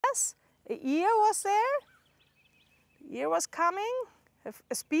Yes, the ear was there. The ear was coming.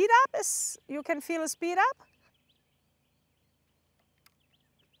 A speed up is, you can feel a speed up.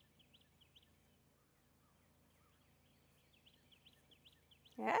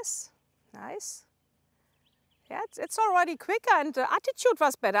 Yes, nice. Yeah, it's already quicker and the attitude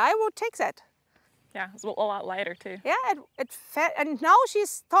was better. I would take that. Yeah, it's a lot lighter too. Yeah, it felt, and now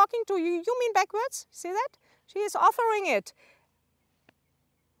she's talking to you. You mean backwards? See that? She is offering it.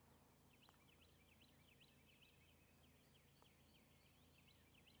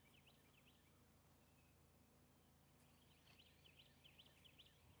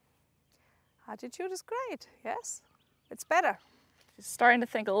 Attitude is great, yes. It's better. She's starting to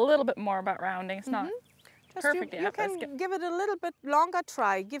think a little bit more about rounding. It's not Just perfect yet. You can give it a little bit longer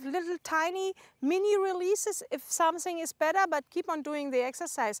try. Give little tiny mini releases if something is better, but keep on doing the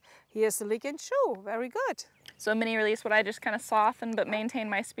exercise. Here's the lick and shoe, very good. So mini release, would I just kind of soften but maintain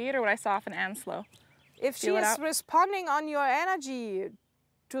my speed, or would I soften and slow? If she is responding on your energy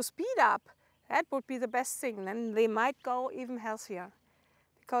to speed up, that would be the best thing. Then they might go even healthier.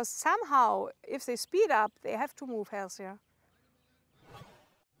 Because somehow, if they speed up, they have to move healthier.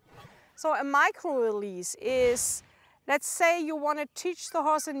 So a micro release is, let's say you want to teach the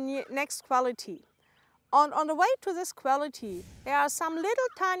horse the next quality. On the way to this quality, there are some little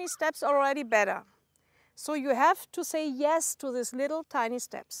tiny steps already better. So you have to say yes to these little tiny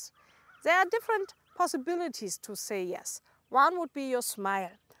steps. There are different possibilities to say yes. One would be your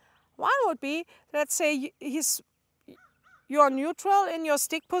smile. One would be, let's say you're neutral in your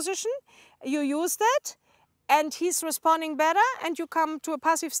stick position, you use that, and he's responding better, and you come to a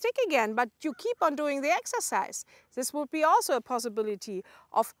passive stick again, but you keep on doing the exercise. This would be also a possibility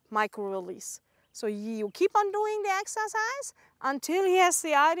of micro-release. So you keep on doing the exercise until he has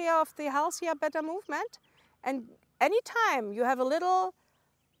the idea of the healthier, better movement, and anytime you have a little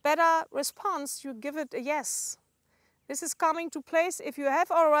better response, you give it a yes. This is coming to place if you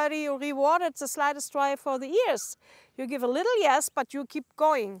have already rewarded the slightest try for the ears. You give a little yes, but you keep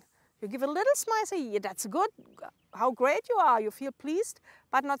going. You give a little smile, say, yeah, that's good, how great you are. You feel pleased,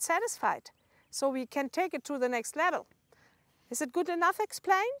 but not satisfied. So we can take it to the next level. Is it good enough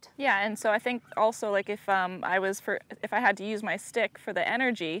explained? Yeah, and so I think also, like, if I had to use my stick for the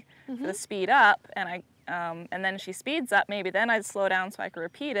energy, for the speed up, and then she speeds up, maybe then I'd slow down so I could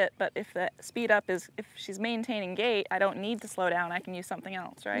repeat it. But if the speed up is, if she's maintaining gait, I don't need to slow down. I can use something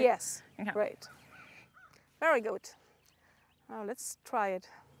else, right? Yes, Okay. Great. Very good. Now let's try it.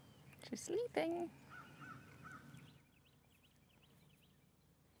 She's sleeping.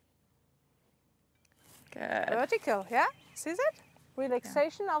 Good. Vertical, yeah? See that?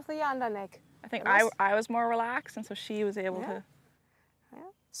 Relaxation of the under neck. I think I was more relaxed, and so she was able to. Yeah.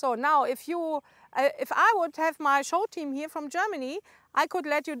 So now if I would have my show team here from Germany, I could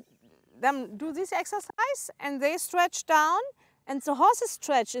let them do this exercise, and they stretch down, and the horses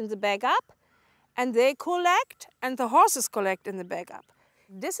stretch in the back up, and they collect, and the horses collect in the back up.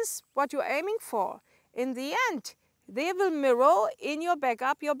 This is what you're aiming for. In the end, they will mirror in your back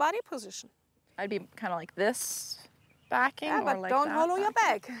up your body position. I'd be kind of like this backing, yeah, but or like don't that hollow your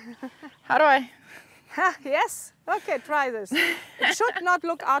back. How do I? Yes. Okay, try this. It should not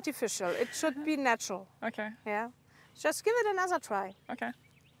look artificial. It should be natural. Okay. Yeah. Just give it another try. Okay.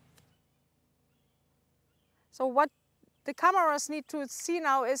 So what the cameras need to see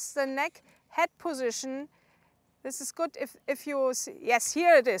now is the neck head position. This is good if you see. Yes,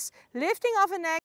 here it is. Lifting of a neck.